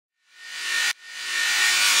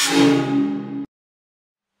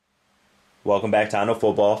Welcome back to I Know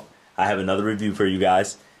Football. I have another review for you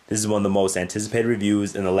guys. This is one of the most anticipated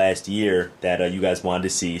reviews in the last year that you guys wanted to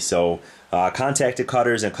see. So I contacted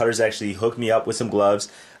Cutters, and Cutters actually hooked me up with some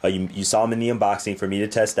gloves. You saw them in the unboxing for me to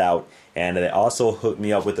test out, and they also hooked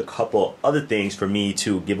me up with a couple other things for me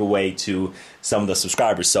to give away to some of the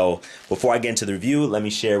subscribers. So before I get into the review, let me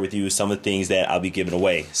share with you some of the things that I'll be giving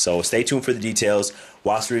away. So stay tuned for the details,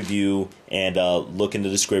 watch the review, and look in the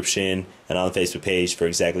description and on the Facebook page for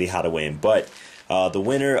exactly how to win. But the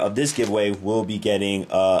winner of this giveaway will be getting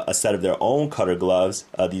a set of their own Cutter gloves.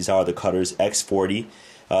 These are the Cutters X40.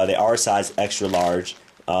 They are size extra large.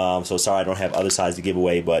 So sorry I don't have other size to give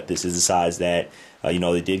away, but this is the size that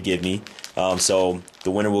they did give me. So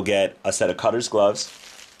the winner will get a set of Cutters gloves.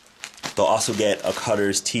 They'll also get a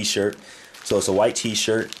Cutters t-shirt. So it's a white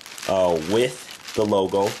t-shirt with the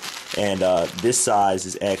logo, and this size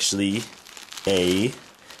is actually a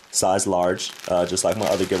size large, just like my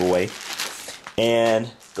other giveaway. And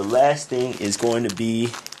the last thing is going to be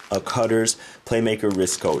a Cutters Playmaker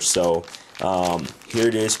wrist coach. So here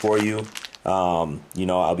it is for you.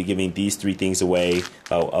 I'll be giving these three things away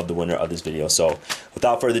of the winner of this video. So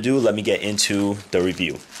without further ado, let me get into the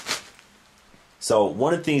review. So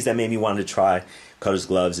one of the things that made me want to try Cutters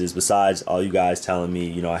gloves is, besides all you guys telling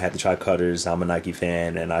me, I had to try Cutters, I'm a Nike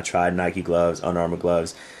fan, and I tried Nike gloves, Under Armour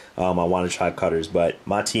gloves. I want to try Cutters, but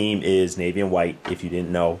my team is navy and white, if you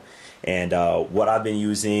didn't know. And what I've been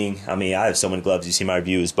using, I have so many gloves, you see my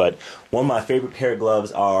reviews, but one of my favorite pair of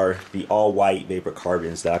gloves are the all-white Vapor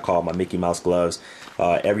Carbons that I call my Mickey Mouse gloves.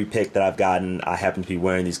 Every pick that I've gotten, I happen to be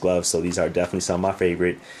wearing these gloves, so these are definitely some of my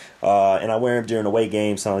favorite. And I wear them during away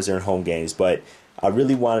games, sometimes during home games, but I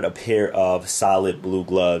really wanted a pair of solid blue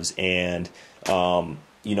gloves, and I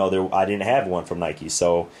didn't have one from Nike.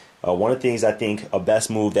 So one of the things I think a best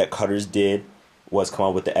move that Cutters did was come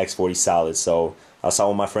up with the X40 solid. So I saw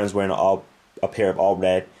one of my friends wearing a pair of all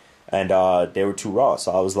red, and they were too raw.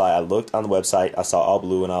 So I looked on the website, I saw all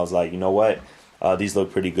blue, and I was like, you know what? These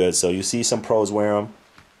look pretty good. So you see some pros wear them,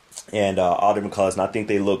 and all different colors, and I think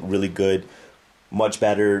they look really good, much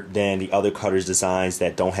better than the other Cutters designs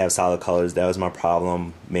that don't have solid colors. That was my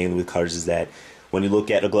problem mainly with Cutters, is that when you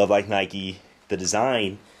look at a glove like Nike, the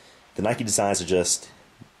Nike designs are just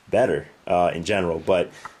better in general,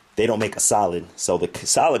 but they don't make a solid. So the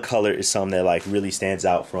solid color is something that really stands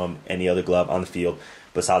out from any other glove on the field,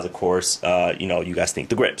 besides, of course, you guys think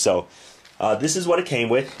the grip. So this is what it came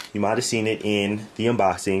with. You might have seen it in the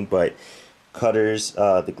unboxing, but Cutters,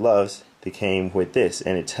 the gloves, they came with this,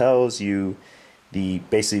 and it tells you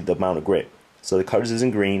basically the amount of grip. So the Cutters is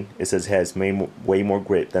in green. It says it has way more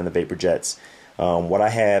grip than the Vapor Jets. What I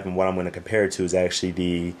have and what I'm going to compare it to is actually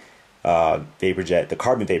the Vapor Jet, the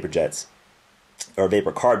Carbon Vapor Jets, or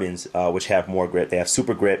Vapor Carbons, which have more grip. They have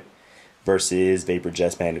super grip versus Vapor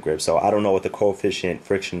Jet's banded grip. So I don't know what the coefficient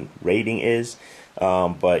friction rating is,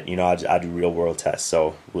 but I do real world tests,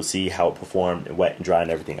 so we'll see how it performed wet and dry and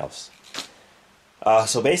everything else.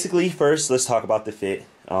 So basically, first let's talk about the fit.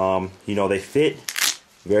 They fit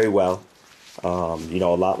very well. A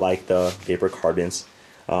lot like the Vapor Carbons.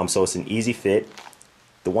 So it's an easy fit.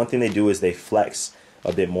 The one thing they do is they flex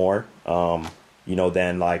a bit more,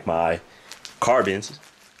 than like my Carbons.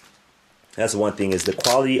 That's the one thing, is the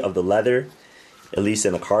quality of the leather, at least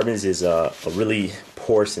in the Carbons, is a really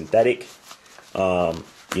poor synthetic. I'll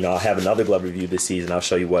have another glove review this season. I'll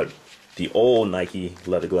show you what the old Nike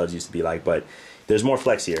leather gloves used to be like, but there's more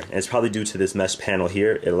flex here, and it's probably due to this mesh panel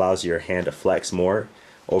here. It allows your hand to flex more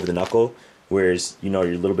over the knuckle, whereas you're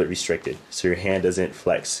a little bit restricted, so your hand doesn't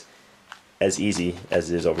flex as easy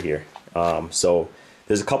as it is over here. So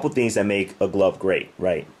there's a couple things that make a glove great,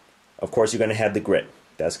 right? Of course, you're going to have the grip.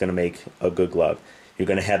 That's going to make a good glove. You're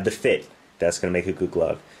going to have the fit. That's going to make a good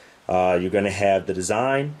glove. You're going to have the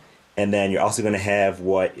design, and then you're also going to have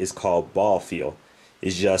what is called ball feel.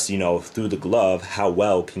 It's just, through the glove, how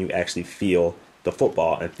well can you actually feel the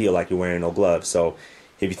football and feel like you're wearing no glove. So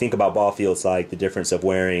if you think about ball feel, it's like the difference of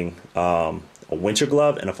wearing a winter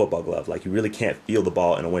glove and a football glove. Like, you really can't feel the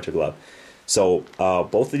ball in a winter glove. So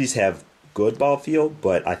both of these have good ball feel,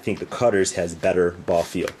 but I think the Cutters has better ball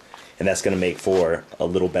feel, and that's going to make for a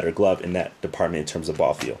little better glove in that department in terms of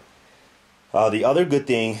ball feel. The other good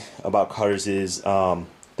thing about Cutters is the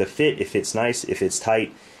fit. It fits nice. It fits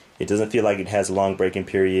tight. It doesn't feel like it has a long break-in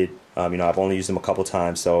period. I've only used them a couple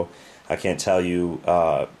times, so I can't tell you,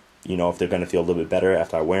 if they're going to feel a little bit better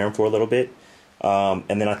after I wear them for a little bit. And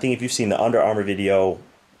then I think if you've seen the Under Armour video,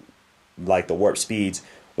 like the warp speeds,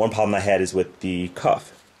 one problem I had is with the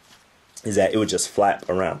cuff, is that it would just flap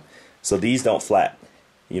around. So these don't flap.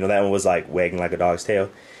 That one was like wagging like a dog's tail.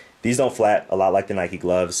 These don't flap a lot like the Nike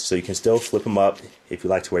gloves, so you can still flip them up if you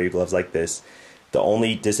like to wear your gloves like this. The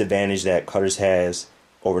only disadvantage that Cutters has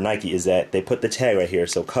over Nike is that they put the tag right here.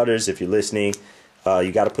 So Cutters, if you're listening,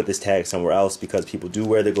 you got to put this tag somewhere else, because people do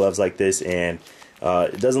wear their gloves like this, and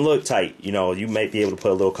it doesn't look tight. You know, you might be able to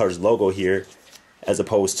put a little Cutters logo here as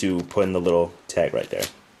opposed to putting the little tag right there.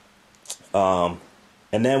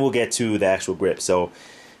 And then we'll get to the actual grip. So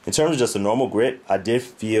in terms of just a normal grip, I did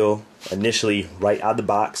feel initially right out of the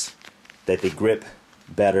box that they grip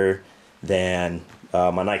better than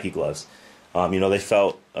my Nike gloves. You know, they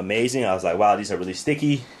felt amazing. I was like, wow, these are really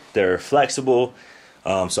sticky. They're flexible.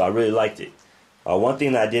 So I really liked it. One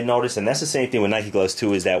thing that I did notice, and that's the same thing with Nike gloves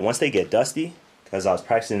too, is that once they get dusty, because I was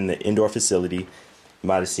practicing in the indoor facility, you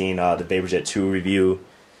might have seen the VaporJet 2 review.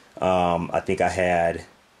 I think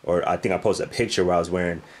I posted a picture where I was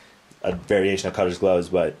wearing a variation of Cutters gloves,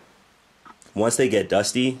 but once they get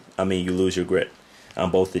dusty, I mean, you lose your grip on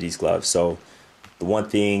both of these gloves. So the one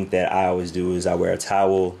thing that I always do is I wear a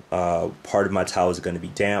towel. Part of my towel is going to be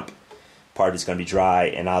damp, part of it's going to be dry,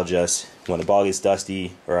 and I'll just, when the ball gets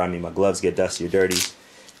dusty, or I mean my gloves get dusty or dirty,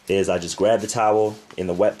 is I just grab the towel in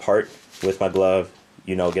the wet part with my glove,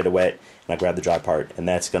 you know, get it wet, and I grab the dry part, and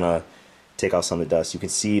that's going to take off some of the dust. You can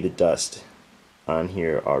see the dust on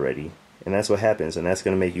here already, and that's what happens, and that's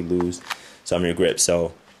going to make you lose some of your grip.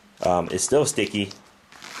 So it's still sticky,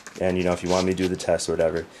 and you know, if you want me to do the test or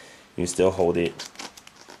whatever, you can still hold it,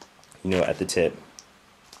 you know, at the tip.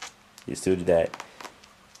 You still do that.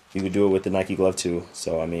 You could do it with the Nike glove too.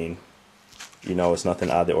 So I mean, you know, it's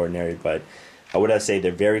nothing out of the ordinary, but I would say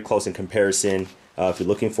they're very close in comparison. If you're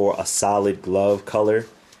looking for a solid glove color,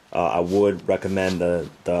 I would recommend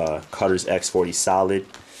the Cutters X40 Solid.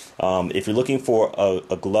 If you're looking for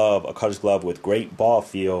a glove, a Cutters glove with great ball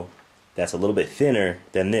feel, that's a little bit thinner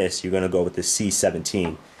than this, you're going to go with the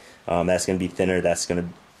C-17. That's going to be thinner. That's going to,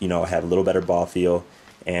 you know, have a little better ball feel.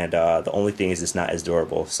 And the only thing is it's not as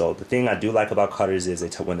durable. So the thing I do like about Cutters is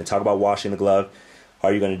when they talk about washing the glove,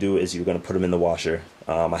 all you're going to do is you're going to put them in the washer.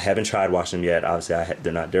 I haven't tried washing them yet. Obviously,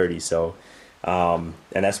 they're not dirty. So, and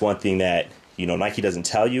that's one thing that, you know, Nike doesn't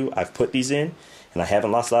tell you. I've put these in, and I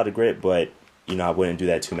haven't lost a lot of grip, but, you know, I wouldn't do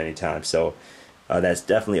that too many times. So that's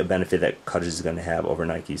definitely a benefit that Cutters is going to have over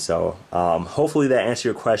Nike. So hopefully that answered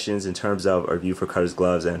your questions in terms of a review for Cutters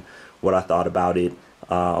gloves and what I thought about it.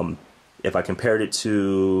 If I compared it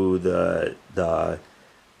to the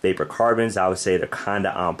Vapor Carbons, I would say they're kind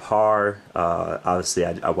of on par. Obviously,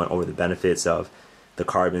 I went over the benefits of the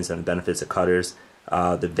Carbons and the benefits of Cutters.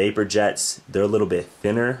 The VaporJets, they're a little bit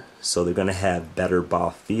thinner, so they're going to have better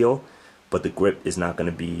ball feel, but the grip is not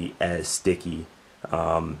going to be as sticky.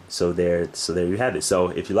 So there you have it. So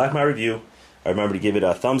if you like my review, remember to give it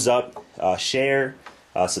a thumbs up, share,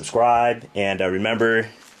 subscribe, and remember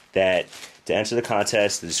that to enter the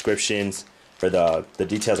contest, the descriptions for the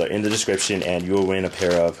details are in the description, and you will win a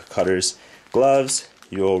pair of Cutters gloves.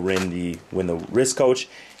 You will win the wrist coach,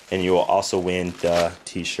 and you will also win the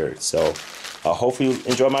t-shirt. So hopefully you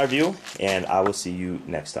enjoy my review, and I will see you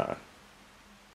next time.